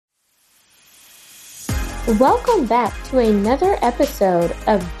Welcome back to another episode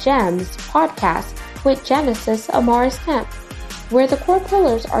of GEMS podcast with Genesis Amaris Kemp, where the core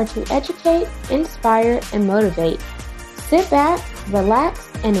pillars are to educate, inspire, and motivate. Sit back, relax,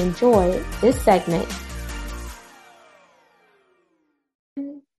 and enjoy this segment.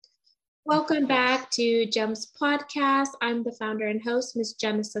 Welcome back to GEMS podcast. I'm the founder and host, Ms.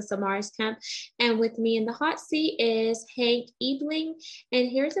 Genesis Amaris Kemp, and with me in the hot seat is Hank Ebling. And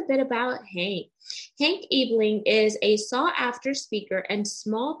here's a bit about Hank. Hank Ebling is a sought-after speaker and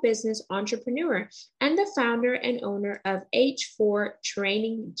small business entrepreneur and the founder and owner of H4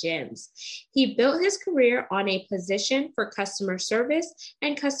 Training Gyms. He built his career on a position for customer service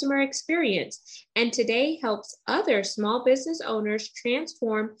and customer experience, and today helps other small business owners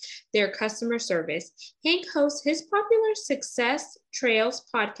transform their customer service. Hank hosts his popular Success Trails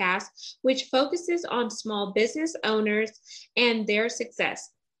podcast, which focuses on small business owners and their success.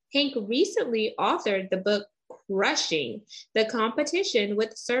 Hank recently authored the book Crushing the Competition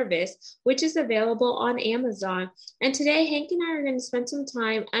with Service, which is available on Amazon. And today, Hank and I are going to spend some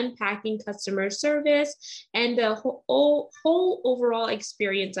time unpacking customer service and the whole overall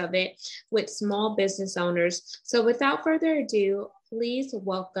experience of it with small business owners. So without further ado, please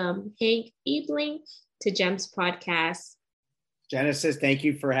welcome Hank Ebling to GEMS Podcast. Genesis, thank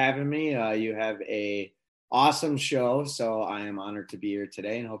you for having me. You have a awesome show, so I am honored to be here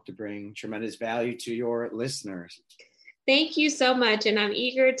today and hope to bring tremendous value to your listeners. Thank you so much, and I'm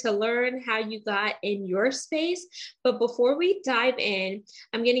eager to learn how you got in your space. But before we dive in,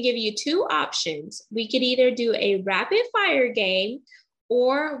 I'm going to give you two options. We could either do a rapid fire game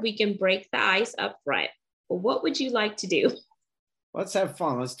or we can break the ice up front. What would you like to do? Let's have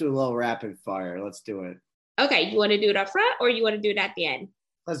fun. Let's do a little rapid fire. Let's do it. Okay, you want to do it up front or you want to do it at the end?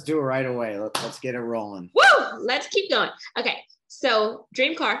 Let's do it right away. Let's get it rolling. Woo! Let's keep going. Okay, so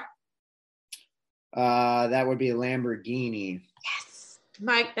dream car. That would be a Lamborghini. Yes,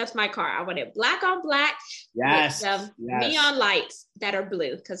 that's my car. I want it black on black. Yes. With neon lights that are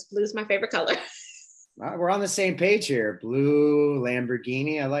blue because blue is my favorite color. We're on the same page here. Blue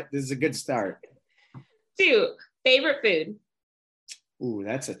Lamborghini. This is a good start. 2, favorite food. Ooh,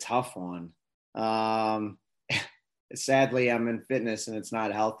 that's a tough one. Sadly, I'm in fitness and it's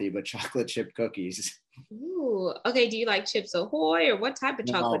not healthy, but chocolate chip cookies. Ooh, okay. Do you like Chips Ahoy or what type of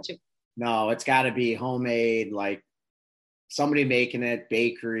chocolate chip? No, it's got to be homemade, like somebody making it,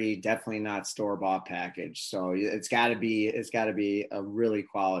 bakery, definitely not store-bought package. So it's got to be a really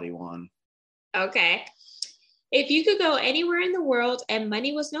quality one. Okay. If you could go anywhere in the world and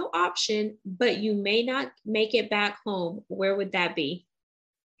money was no option, but you may not make it back home, where would that be?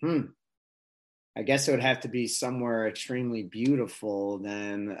 I guess it would have to be somewhere extremely beautiful.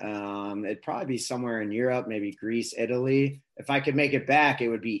 Then it'd probably be somewhere in Europe, maybe Greece, Italy. If I could make it back, it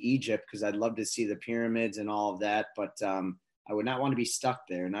would be Egypt because I'd love to see the pyramids and all of that. But I would not want to be stuck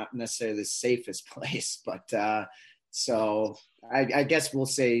there, not necessarily the safest place. But so I guess we'll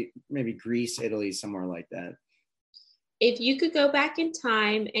say maybe Greece, Italy, somewhere like that. If you could go back in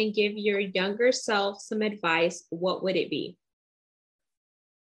time and give your younger self some advice, what would it be?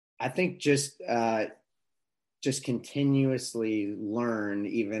 I think just continuously learn,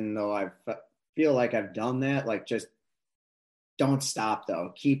 even though I feel like I've done that. Like, just don't stop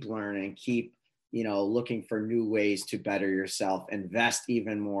though. Keep learning. Keep, looking for new ways to better yourself. Invest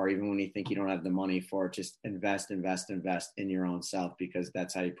even more, even when you think you don't have the money for it. Just invest in your own self because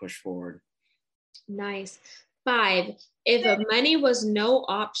that's how you push forward. Nice. 5, if money was no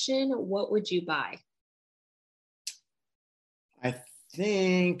option, what would you buy? I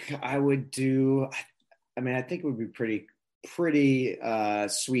think I would do, I think it would be pretty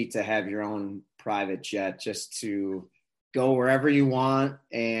sweet to have your own private jet just to go wherever you want.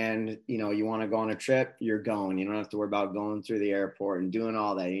 And, you want to go on a trip, you're going. You don't have to worry about going through the airport and doing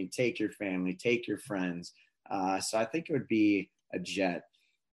all that. You can take your family, take your friends. So I think it would be a jet.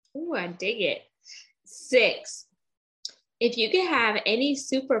 Ooh, I dig it. 6, if you could have any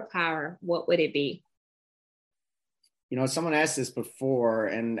superpower, what would it be? Someone asked this before,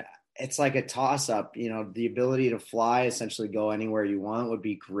 and it's like a toss-up. The ability to fly, essentially go anywhere you want, would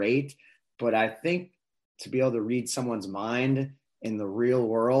be great. But I think to be able to read someone's mind in the real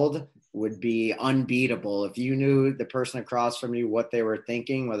world would be unbeatable. If you knew the person across from you, what they were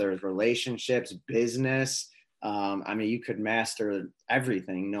thinking, whether it's relationships, business, you could master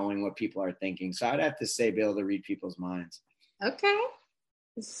everything knowing what people are thinking. So I'd have to say be able to read people's minds. Okay.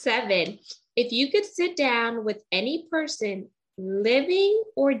 7, if you could sit down with any person, living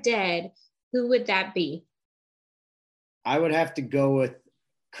or dead, who would that be? I would have to go with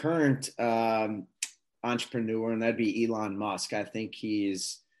current entrepreneur, and that'd be Elon Musk. I think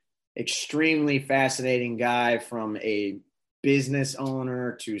he's extremely fascinating guy, from a business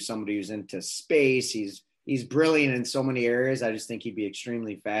owner to somebody who's into space. He's brilliant in so many areas. I just think he'd be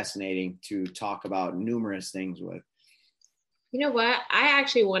extremely fascinating to talk about numerous things with. You know what? I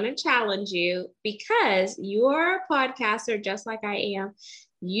actually want to challenge you because you are a podcaster just like I am.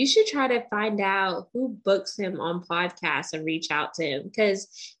 You should try to find out who books him on podcasts and reach out to him because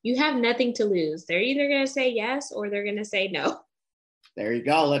you have nothing to lose. They're either going to say yes or they're going to say no. There you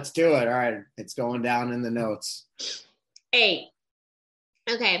go. Let's do it. All right. It's going down in the notes. 8.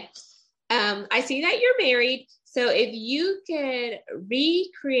 Okay. I see that you're married. So if you could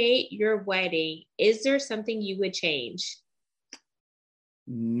recreate your wedding, is there something you would change?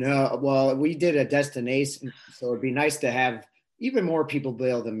 No, well, we did a destination, so it'd be nice to have even more people be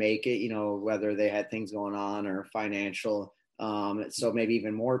able to make it, whether they had things going on or financial. So maybe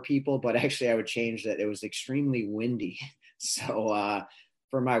even more people, but actually I would change that it was extremely windy. So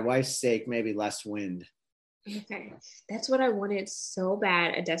for my wife's sake, maybe less wind. Okay, that's what I wanted so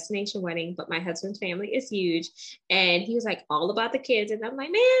bad, a destination wedding, but my husband's family is huge. And he was like all about the kids. And I'm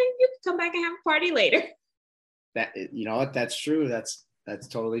like, man, you can come back and have a party later. That, you know what? That's true. That's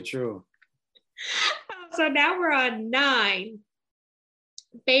totally true. So now we're on 9.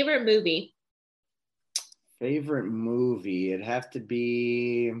 Favorite movie? Favorite movie? It'd have to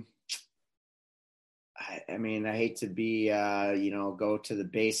be, I mean, I hate to be, go to the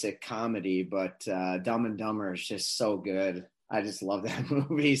basic comedy, but Dumb and Dumber is just so good. I just love that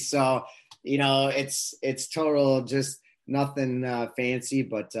movie. So, it's total, just nothing fancy,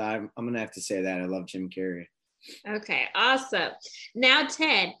 but I'm going to have to say that I love Jim Carrey. Okay, awesome. Now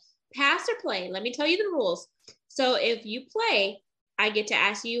 10, pass or play. Let me tell you the rules. So if you play, I get to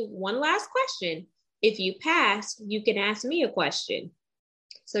ask you one last question. If you pass, you can ask me a question.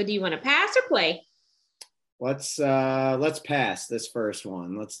 So do you want to pass or play? Let's pass this first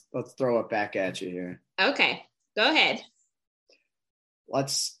one. Let's throw it back at you here. Okay, go ahead.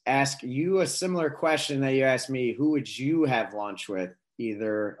 Let's ask you a similar question that you asked me. Who would you have lunch with,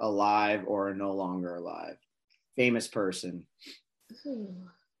 either alive or no longer alive? Famous person. Let's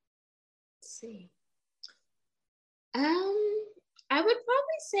see. I would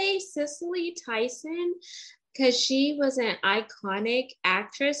probably say Cicely Tyson because she was an iconic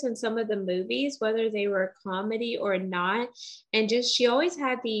actress in some of the movies, whether they were comedy or not. And just she always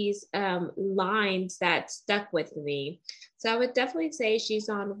had these lines that stuck with me. So I would definitely say she's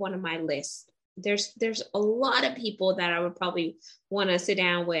on one of my lists. There's a lot of people that I would probably want to sit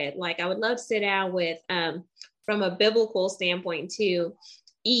down with. Like I would love to sit down with, from a biblical standpoint too,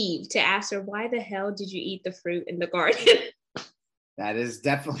 Eve, to ask her, why the hell did you eat the fruit in the garden? That is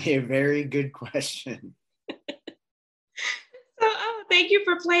definitely a very good question. So, thank you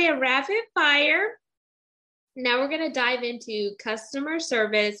for playing Rapid Fire. Now we're going to dive into customer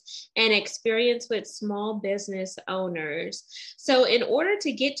service and experience with small business owners. So in order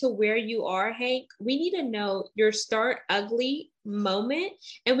to get to where you are, Hank, we need to know your start ugly moment,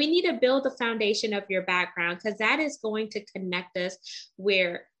 and we need to build the foundation of your background because that is going to connect us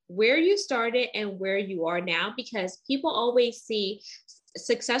where you started and where you are now, because people always see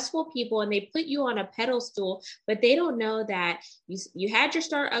successful people and they put you on a pedestal, but they don't know that you had your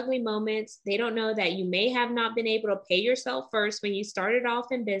start ugly moments. They don't know that you may have not been able to pay yourself first when you started off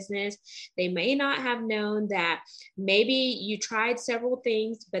in business. They may not have known that maybe you tried several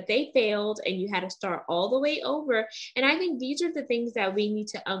things, but they failed and you had to start all the way over. And I think these are the things that we need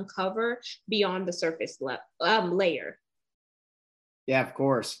to uncover beyond the surface layer. Yeah, of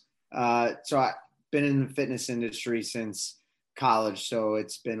course. So I've been in the fitness industry since college, so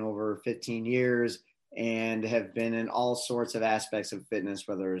it's been over 15 years, and have been in all sorts of aspects of fitness,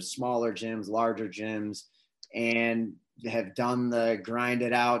 whether it's smaller gyms, larger gyms, and have done the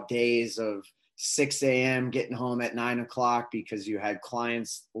grinded out days of 6 a.m. getting home at 9 o'clock because you had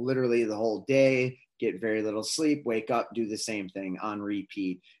clients literally the whole day, get very little sleep, wake up, do the same thing on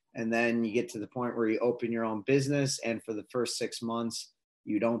repeat. And then you get to the point where you open your own business, and for the first 6 months,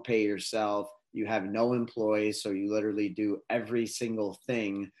 you don't pay yourself. You have no employees, so you literally do every single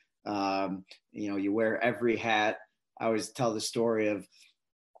thing. You wear every hat. I always tell the story of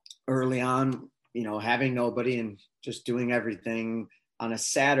early on, having nobody and just doing everything on a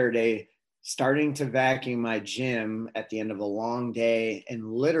Saturday, starting to vacuum my gym at the end of a long day and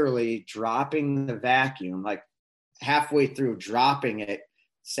literally dropping the vacuum, like halfway through dropping it,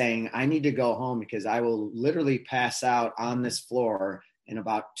 saying, I need to go home because I will literally pass out on this floor in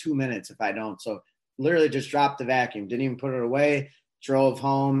about 2 minutes if I don't. So literally just dropped the vacuum, didn't even put it away, drove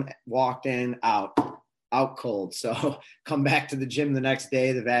home, walked in, out cold. So come back to the gym the next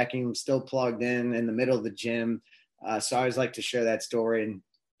day, the vacuum still plugged in the middle of the gym. So I always like to share that story. And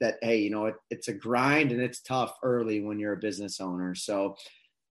that, hey, it's a grind and it's tough early when you're a business owner. So,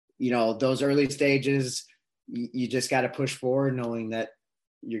 those early stages, you just got to push forward knowing that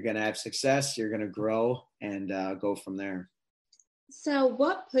you're going to have success, you're going to grow, and go from there. So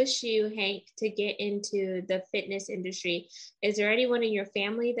what pushed you, Hank, to get into the fitness industry? Is there anyone in your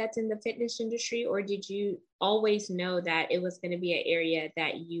family that's in the fitness industry, or did you always know that it was going to be an area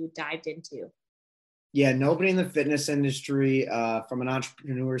that you dived into? Yeah, nobody in the fitness industry. From an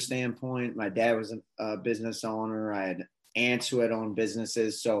entrepreneur standpoint, my dad was a business owner. I had aunts who had owned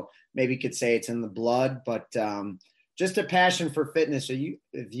businesses, so maybe you could say it's in the blood. But just a passion for fitness. So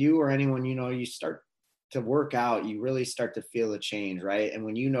if you or anyone you start to work out, you really start to feel a change, right? And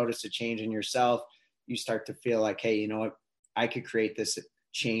when you notice a change in yourself, you start to feel like, hey, you know what? I could create this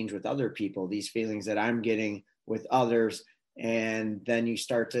change with other people. These feelings that I'm getting with others. And then you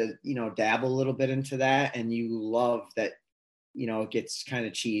start to dabble a little bit into that, and you love that. It gets kind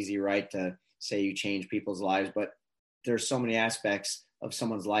of cheesy, right, to say you change people's lives, but there's so many aspects of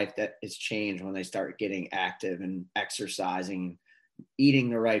someone's life that is changed when they start getting active and exercising, eating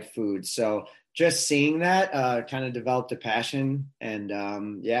the right food. So just seeing that kind of developed a passion, and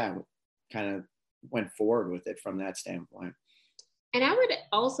kind of went forward with it from that standpoint. And I would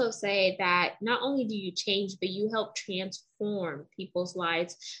also say that not only do you change, but you help transform people's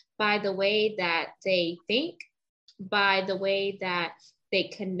lives by the way that they think, by the way that they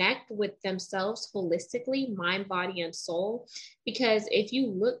connect with themselves holistically, mind, body, and soul. Because if you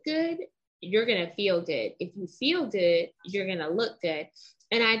look good, you're going to feel good. If you feel good, you're going to look good.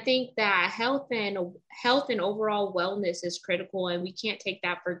 And I think that health and overall wellness is critical, and we can't take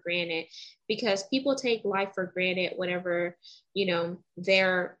that for granted, because people take life for granted whenever,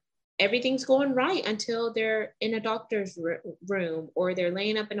 everything's going right until they're in a doctor's room or they're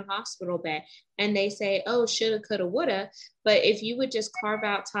laying up in a hospital bed and they say, oh, shoulda, coulda, woulda. But if you would just carve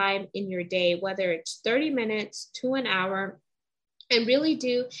out time in your day, whether it's 30 minutes to an hour, and really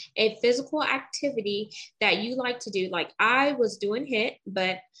do a physical activity that you like to do. Like I was doing HIIT,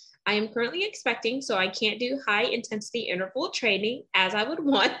 but I am currently expecting, so I can't do high intensity interval training as I would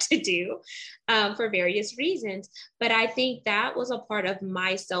want to do for various reasons. But I think that was a part of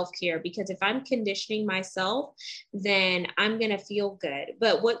my self-care, because if I'm conditioning myself, then I'm going to feel good.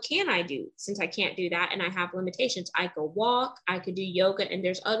 But what can I do since I can't do that and I have limitations? I could walk, I could do yoga, and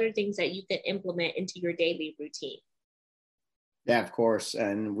there's other things that you could implement into your daily routine. Yeah, of course.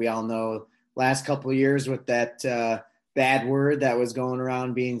 And we all know last couple of years with that bad word that was going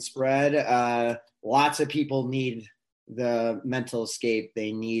around being spread, lots of people need the mental escape.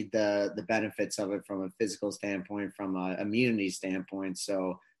 They need the benefits of it from a physical standpoint, from an immunity standpoint.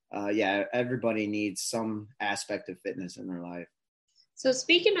 So everybody needs some aspect of fitness in their life. So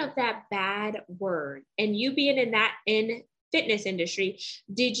speaking of that bad word, and you being in fitness industry,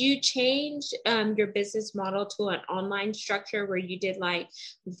 did you change your business model to an online structure where you did like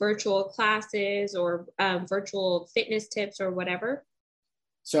virtual classes or virtual fitness tips or whatever?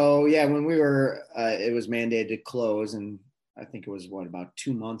 So when we were, it was mandated to close, and I think it was about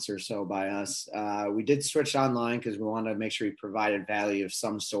 2 months or so by us. We did switch online because we wanted to make sure we provided value of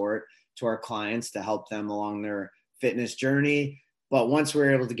some sort to our clients to help them along their fitness journey. But once we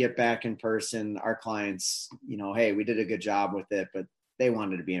were able to get back in person, our clients, hey, we did a good job with it, but they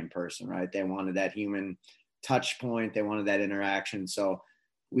wanted to be in person, right? They wanted that human touch point. They wanted that interaction. So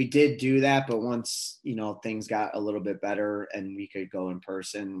we did do that. But once, things got a little bit better and we could go in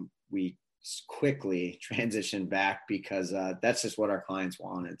person, we quickly transitioned back because that's just what our clients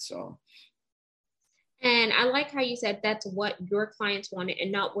wanted. So. And I like how you said that's what your clients wanted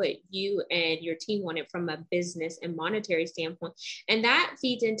and not what you and your team wanted from a business and monetary standpoint. And that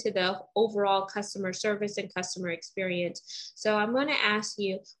feeds into the overall customer service and customer experience. So I'm going to ask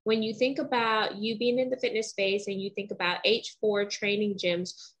you, when you think about you being in the fitness space and you think about H4 training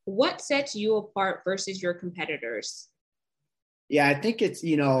gyms, what sets you apart versus your competitors? Yeah, I think it's,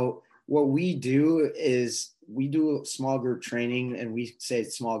 what we do is we do small group training, and we say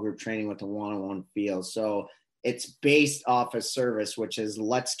small group training with a one-on-one feel. So it's based off a service, which is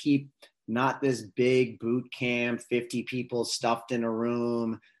let's keep not this big boot camp, 50 people stuffed in a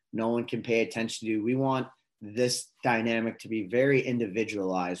room, no one can pay attention to. We want this dynamic to be very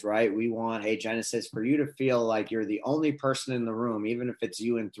individualized, right? We want, hey, Genesis, for you to feel like you're the only person in the room, even if it's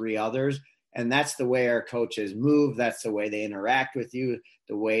you and 3 others. And that's the way our coaches move. That's the way they interact with you,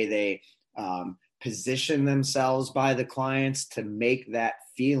 the way they position themselves by the clients to make that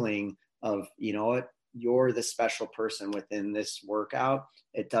feeling of, you're the special person within this workout.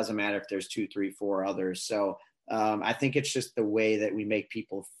 It doesn't matter if there's 2, 3, 4 others. So I think it's just the way that we make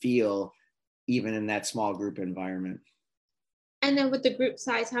people feel, even in that small group environment. And then with the group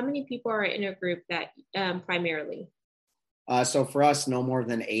size, how many people are in a group that primarily? So for us, no more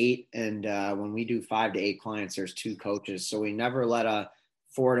than 8. And when we do 5 to 8 clients, there's 2 coaches. So we never let a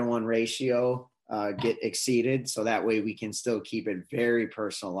 4-to-1 ratio get exceeded. So that way we can still keep it very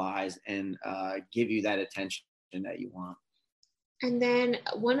personalized and give you that attention that you want. And then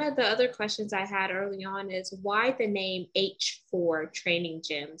one of the other questions I had early on is why the name H4 Training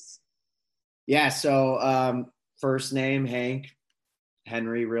Gyms? Yeah. So first name, Hank,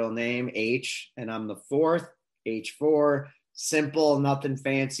 Henry, real name, H, and I'm the 4th, H4. Simple, nothing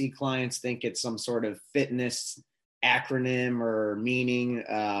fancy. Clients think it's some sort of fitness acronym or meaning,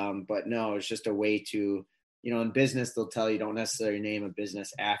 but no, it's just a way to, in business, they'll tell you don't necessarily name a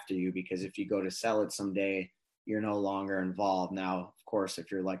business after you, because if you go to sell it someday, you're no longer involved. Now, of course,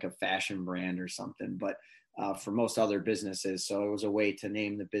 if you're like a fashion brand or something, but for most other businesses. So it was a way to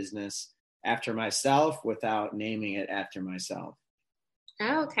name the business after myself without naming it after myself.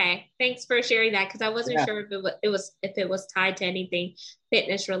 Okay, thanks for sharing that, because I wasn't sure if it was tied to anything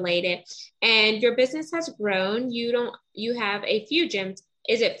fitness related. And your business has grown. You have a few gyms.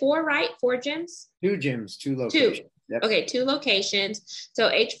 Is it 4, right? 4 gyms? 2 gyms, 2 locations. 2. Yep. Okay, 2 locations. So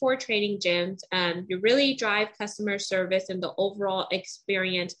H4 Training Gyms. You really drive customer service and the overall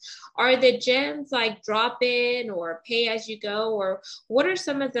experience. Are the gyms like drop in or pay as you go, or what are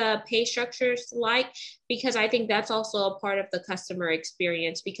some of the pay structures like? Because I think that's also a part of the customer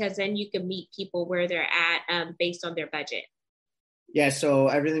experience, because then you can meet people where they're at based on their budget. Yeah, so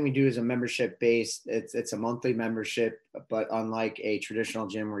everything we do is a membership based. It's a monthly membership, but unlike a traditional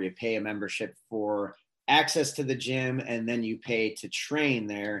gym where you pay a membership for access to the gym and then you pay to train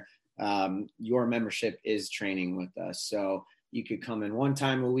there, your membership is training with us. So you could come in 1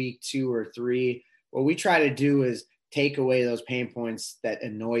 time a week, 2 or 3. What we try to do is take away those pain points that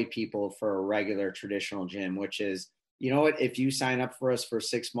annoy people for a regular traditional gym, which is, if you sign up for us for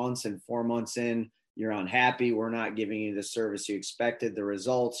 6 months and 4 months in, you're unhappy, we're not giving you the service you expected, the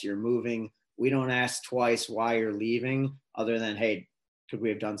results, you're moving. We don't ask twice why you're leaving, other than, hey, could we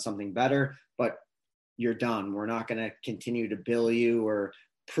have done something better? But you're done. We're not going to continue to bill you or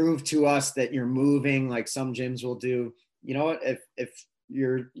prove to us that you're moving like some gyms will do. You know what? If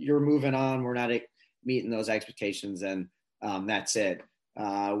you're moving on, we're not meeting those expectations, and that's it.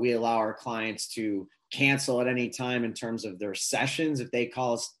 We allow our clients to cancel at any time in terms of their sessions. If they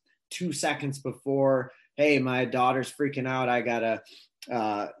call us 2 seconds before, hey, my daughter's freaking out, I gotta,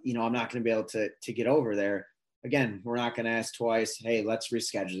 I'm not going to be able to get over there. Again, we're not going to ask twice. Hey, let's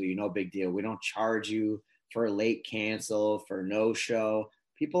reschedule you. No big deal. We don't charge you for a late cancel, for no show.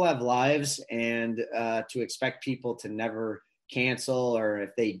 People have lives, and to expect people to never cancel, or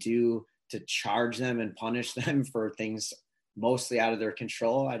if they do, to charge them and punish them for things mostly out of their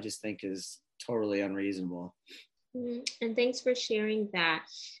control, I just think is totally unreasonable. And thanks for sharing that.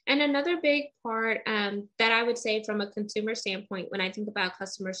 And another big part that I would say from a consumer standpoint, when I think about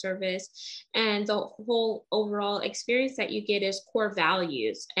customer service and the whole overall experience that you get, is core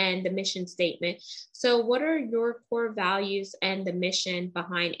values and the mission statement. So what are your core values and the mission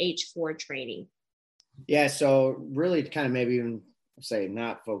behind H4 Training? Yeah, so really kind of maybe even say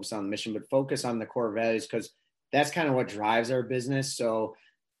not focus on the mission, but focus on the core values, because that's kind of what drives our business. So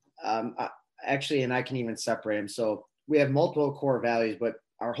actually, and I can even separate them. So we have multiple core values, but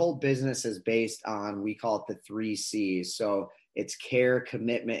our whole business is based on, we call it the 3 C's. So it's care,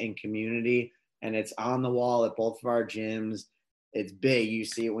 commitment, and community. And it's on the wall at both of our gyms. It's big. You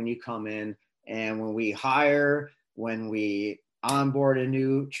see it when you come in. And when we hire, when we onboard a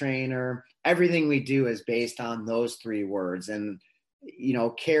new trainer, everything we do is based on those 3 words. And,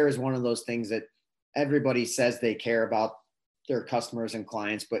 care is one of those things that everybody says they care about their customers and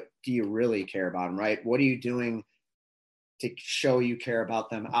clients, but do you really care about them, right? What are you doing to show you care about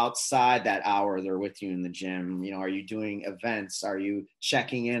them outside that hour they're with you in the gym? Are you doing events? Are you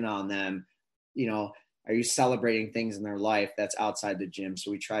checking in on them? Are you celebrating things in their life that's outside the gym? So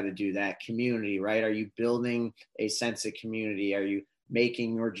we try to do that. Community, right? Are you building a sense of community? Are you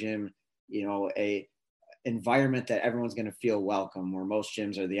making your gym, a environment that everyone's going to feel welcome, where most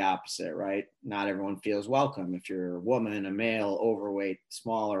gyms are the opposite, right? Not everyone feels welcome if you're a woman, a male, overweight,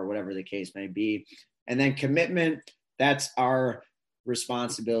 small, or whatever the case may be. And then commitment, that's our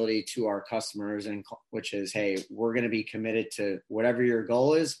responsibility to our customers, and which is, hey, we're going to be committed to whatever your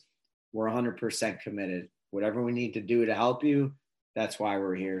goal is. We're 100% committed. Whatever we need to do to help you, that's why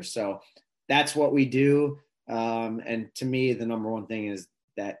we're here. So that's what we do. And to me, the number one thing is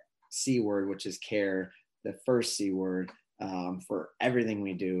that C word, which is care, the first C word, for everything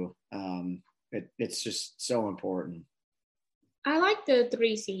we do. It's just so important. I like the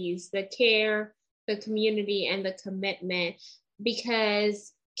 3 C's, the care, the community, and the commitment,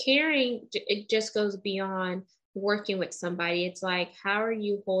 because caring, it just goes beyond working with somebody. It's like, how are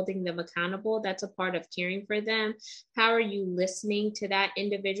you holding them accountable? That's a part of caring for them. How are you listening to that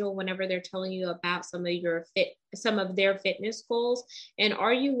individual whenever they're telling you about some of their fitness goals? And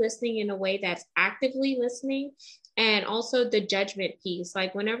are you listening in a way that's actively listening? And also the judgment piece.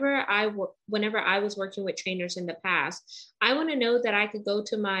 Like whenever I was working with trainers in the past, I want to know that I could go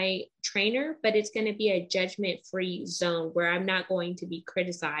to my trainer, but it's going to be a judgment-free zone where I'm not going to be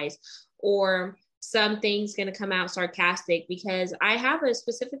criticized or some things going to come out sarcastic, because I have a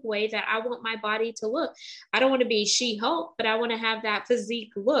specific way that I want my body to look. I don't want to be She-Hulk, but I want to have that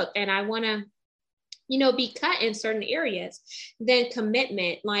physique look, and I want to, be cut in certain areas. Then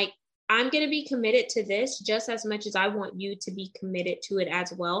commitment, like I'm going to be committed to this just as much as I want you to be committed to it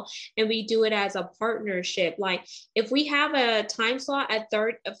as well. And we do it as a partnership. Like if we have a time slot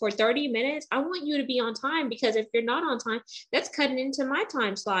for 30 minutes, I want you to be on time, because if you're not on time, that's cutting into my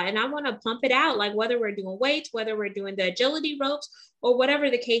time slot. And I want to pump it out, like whether we're doing weights, whether we're doing the agility ropes, or whatever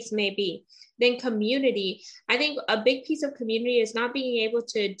the case may be. Then community. I think a big piece of community is not being able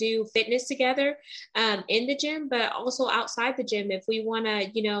to do fitness together in the gym, but also outside the gym. If we want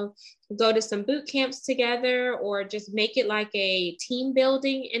to, go to some boot camps together, or just make it like a team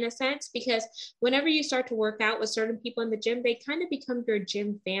building in a sense, because whenever you start to work out with certain people in the gym, they kind of become your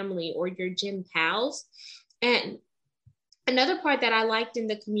gym family or your gym pals. And another part that I liked in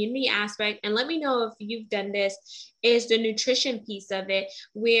the community aspect, and let me know if you've done this, is the nutrition piece of it,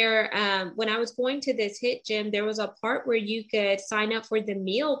 where when I was going to this HIIT gym, there was a part where you could sign up for the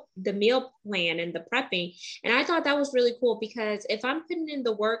meal plan and the prepping. And I thought that was really cool, because if I'm putting in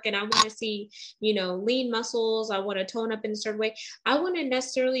the work and I want to see, lean muscles, I want to tone up in a certain way, I want to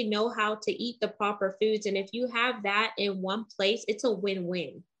necessarily know how to eat the proper foods. And if you have that in one place, it's a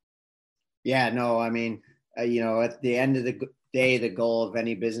win-win. Yeah, no, I mean, at the end of the day, the goal of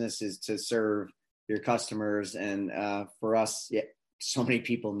any business is to serve your customers. And for us, so many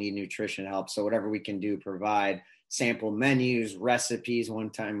people need nutrition help. So whatever we can do, provide sample menus, recipes. One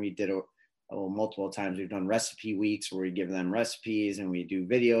time we did multiple times we've done recipe weeks where we give them recipes and we do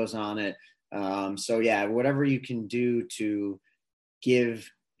videos on it. So yeah, whatever you can do to give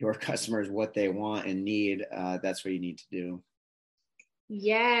your customers what they want and need, that's what you need to do.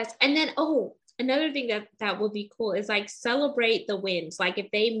 Yes. And then, another thing that would be cool is like celebrate the wins. Like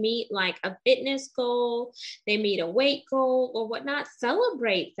if they meet like a fitness goal, they meet a weight goal or whatnot,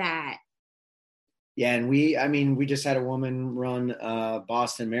 celebrate that. Yeah. And we just had a woman run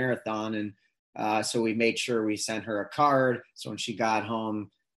Boston Marathon. And so we made sure we sent her a card. So when she got home,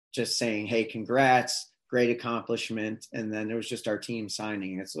 just saying, hey, congrats, great accomplishment. And then it was just our team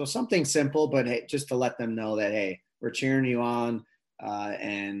signing it. So something simple, but hey, just to let them know that, hey, we're cheering you on.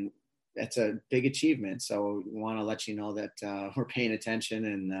 And it's a big achievement. So we want to let you know that we're paying attention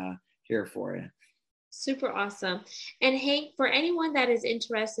and here for you. Super awesome. And Hank, for anyone that is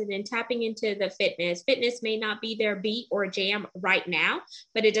interested in tapping into the fitness may not be their beat or jam right now,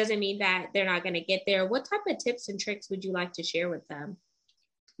 but it doesn't mean that they're not going to get there. What type of tips and tricks would you like to share with them?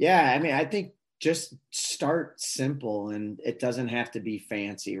 Yeah, I mean, I think just start simple, and it doesn't have to be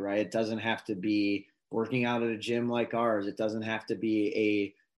fancy, right? It doesn't have to be working out at a gym like ours. It doesn't have to be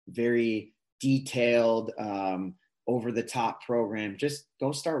a very detailed, over the top program. Just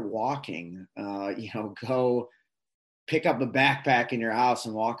go start walking, go pick up a backpack in your house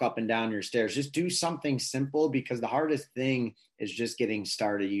and walk up and down your stairs. Just do something simple, because the hardest thing is just getting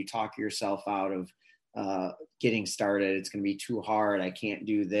started. You talk yourself out of getting started. It's going to be too hard. I can't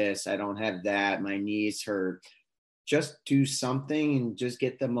do this. I don't have that. My knees hurt. Just do something and just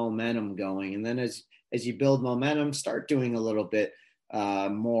get the momentum going. And then as you build momentum, start doing a little bit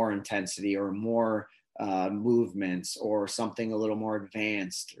more intensity or more movements or something a little more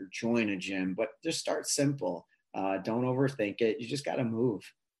advanced, or join a gym, but just start simple. Don't overthink it. You just got to move.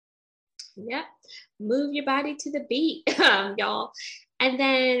 Yep. Move your body to the beat, y'all. And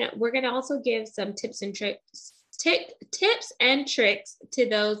then we're going to also give some tips and tricks to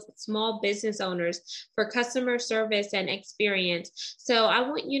those small business owners for customer service and experience. So I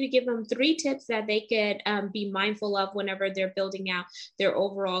want you to give them 3 tips that they could be mindful of whenever they're building out their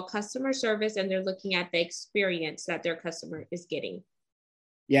overall customer service and they're looking at the experience that their customer is getting.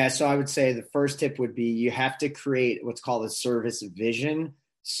 Yeah, so I would say the first tip would be you have to create what's called a service vision.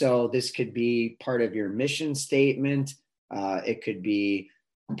 So this could be part of your mission statement. It could be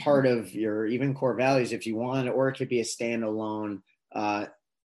part of your even core values if you want, or it could be a standalone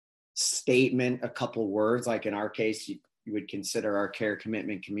statement, a couple words. Like in our case, you would consider our care,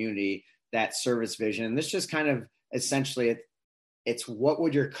 commitment, community, that service vision. This just kind of essentially, it's what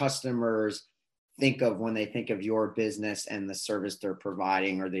would your customers think of when they think of your business and the service they're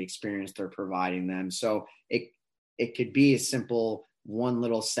providing or the experience they're providing them. So it could be a simple one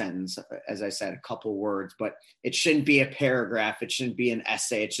little sentence, as I said, a couple words, but it shouldn't be a paragraph. It shouldn't be an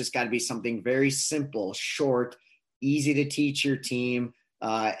essay. It's just got to be something very simple, short, easy to teach your team.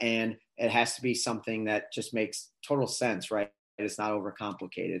 And it has to be something that just makes total sense, right? It's not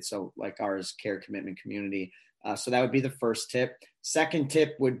overcomplicated. So like ours, care, commitment, community. So that would be the first tip. Second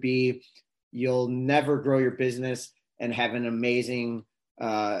tip would be, you'll never grow your business and have an amazing,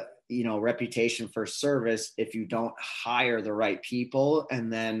 reputation for service if you don't hire the right people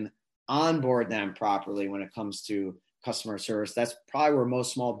and then onboard them properly when it comes to customer service. That's probably where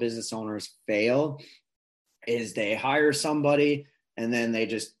most small business owners fail, is they hire somebody and then they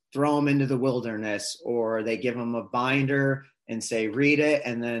just throw them into the wilderness, or they give them a binder and say, read it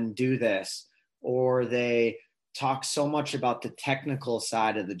and then do this. Or they talk so much about the technical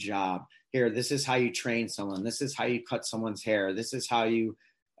side of the job. Here, this is how you train someone. This is how you cut someone's hair. This is how you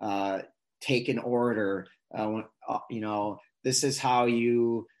take an order. This is how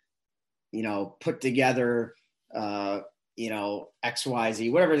you, put together,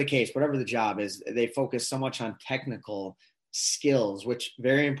 XYZ, whatever the case, whatever the job is. They focus so much on technical skills, which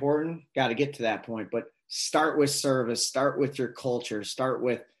very important. Got to get to that point, but start with service, start with your culture, start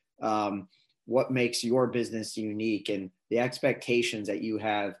with what makes your business unique and the expectations that you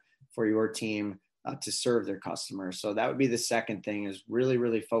have for your team to serve their customers. So that would be the second thing, is really,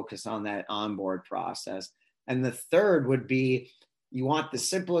 really focus on that onboard process. And the third would be, you want the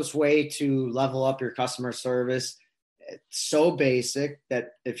simplest way to level up your customer service. It's so basic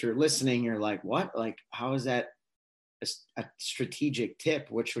that if you're listening, you're like, what? Like, how is that a strategic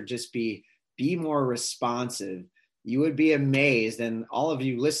tip? Which would just be more responsive. You would be amazed. And all of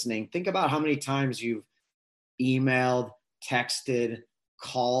you listening, think about how many times you've emailed, texted,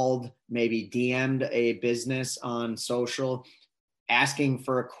 called, maybe DM'd a business on social, asking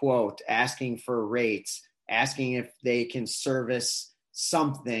for a quote, asking for rates, asking if they can service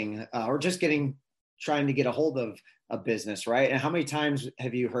something, or just trying to get a hold of a business, right? And how many times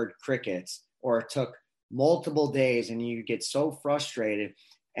have you heard crickets, or it took multiple days and you get so frustrated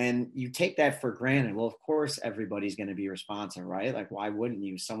and you take that for granted? Well, of course, everybody's going to be responsive, right? Like, why wouldn't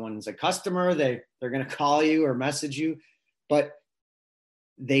you? Someone's a customer, they're going to call you or message you, but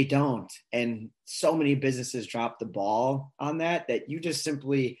they don't. And so many businesses drop the ball on that you just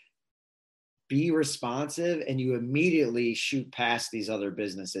simply be responsive and you immediately shoot past these other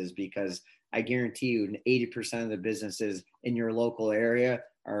businesses, because I guarantee you 80% of the businesses in your local area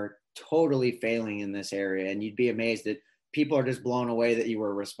are totally failing in this area. And you'd be amazed that people are just blown away that you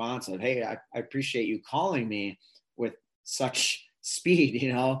were responsive. Hey, I appreciate you calling me with such speed,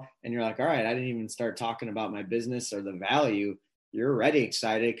 and you're like, all right, I didn't even start talking about my business or the value. You're already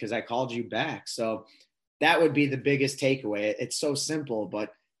excited because I called you back. So that would be the biggest takeaway. It's so simple,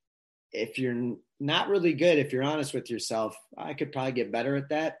 but if you're not really good, if you're honest with yourself, I could probably get better at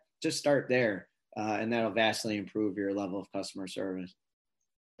that. Just start there, and that'll vastly improve your level of customer service.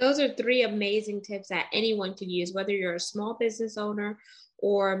 Those are 3 amazing tips that anyone could use, whether you're a small business owner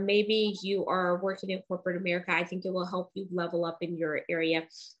or maybe you are working in corporate America. I think it will help you level up in your area.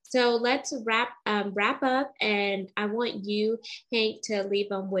 So let's wrap up, and I want you, Hank, to leave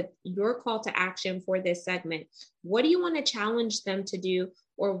them with your call to action for this segment. What do you want to challenge them to do,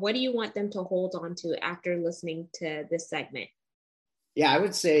 or what do you want them to hold on to after listening to this segment? Yeah, I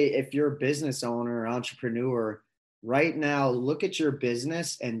would say if you're a business owner or entrepreneur right now, look at your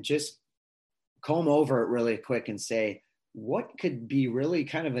business and just comb over it really quick and say, what could be really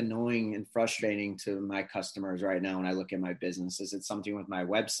kind of annoying and frustrating to my customers right now when I look at my business? Is it something with my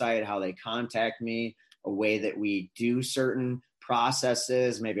website, how they contact me, a way that we do certain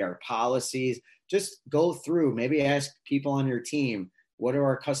processes, maybe our policies? Just go through, maybe ask people on your team, what are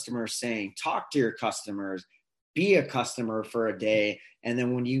our customers saying? Talk to your customers, be a customer for a day. And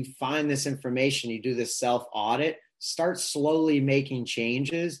then when you find this information, you do this self-audit, start slowly making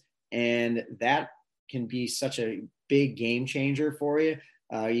changes. And that can be such a big game changer for you.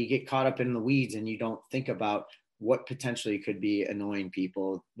 You get caught up in the weeds and you don't think about what potentially could be annoying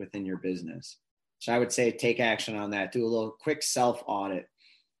people within your business. So I would say take action on that. Do a little quick self-audit.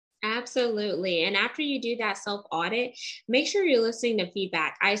 Absolutely. And after you do that self-audit, make sure you're listening to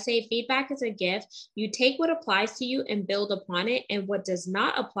feedback. I say feedback is a gift. You take what applies to you and build upon it. And what does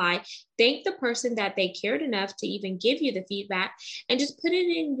not apply, thank the person that they cared enough to even give you the feedback, and just put it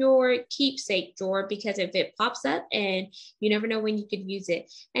in your keepsake drawer, because if it pops up, and you never know when you could use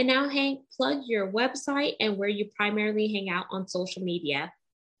it. And now, Hank, plug your website and where you primarily hang out on social media.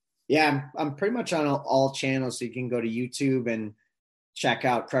 Yeah, I'm pretty much on all channels. So you can go to YouTube and check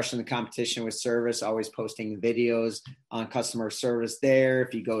out Crushing the Competition with Service, always posting videos on customer service there.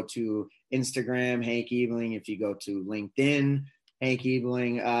 If you go to Instagram, Hank Ebeling. If you go to LinkedIn, Hank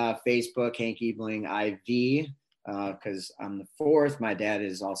Ebeling, Facebook, Hank Ebeling IV, because I'm the fourth. My dad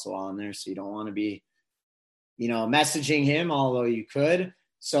is also on there, so you don't want to be, messaging him, although you could.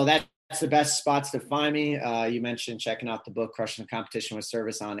 So that's the best spots to find me. You mentioned checking out the book, Crushing the Competition with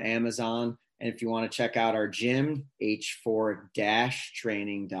Service, on Amazon. And if you want to check out our gym,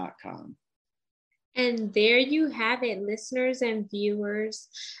 h4-training.com. And there you have it, listeners and viewers.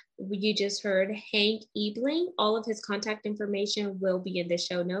 You just heard Hank Ebeling. All of his contact information will be in the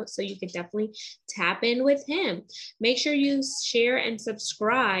show notes, so you can definitely tap in with him. Make sure you share and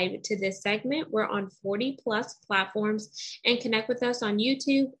subscribe to this segment. We're on 40 plus platforms, and connect with us on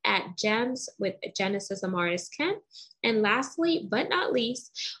YouTube at Gems with Genesis Amaris Kemp. And lastly, but not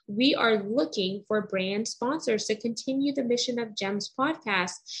least, we are looking for brand sponsors to continue the mission of Gems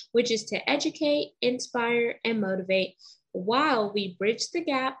Podcast, which is to educate, inspire, and motivate while we bridge the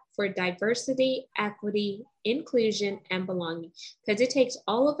gap for diversity, equity, inclusion, and belonging. Because it takes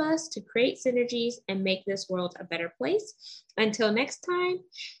all of us to create synergies and make this world a better place. Until next time,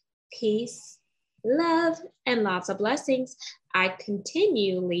 peace, love, and lots of blessings. I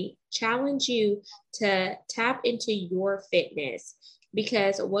continually challenge you to tap into your fitness,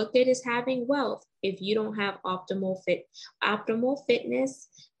 because what good is having wealth if you don't have optimal fitness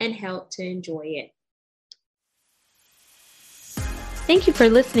and health to enjoy it? Thank you for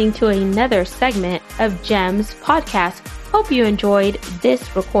listening to another segment of Gems Podcast. Hope you enjoyed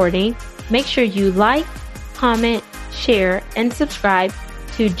this recording. Make sure you like, comment, share, and subscribe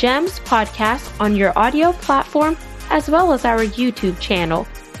to Gems Podcast on your audio platform, as well as our YouTube channel,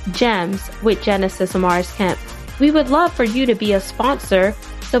 Gems with Genesis Amaris Kemp. We would love for you to be a sponsor,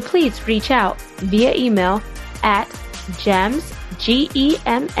 so please reach out via email at gems,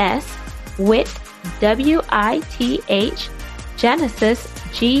 GEMS, with WITH, Genesis,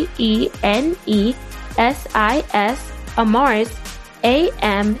 GENESIS, Amaris,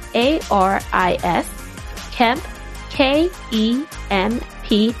 AMARIS, Kemp, KEMP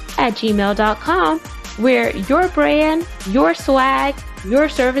 @gmail.com, where your brand, your swag, your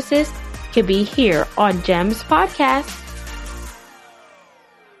services can be here on Gems Podcast.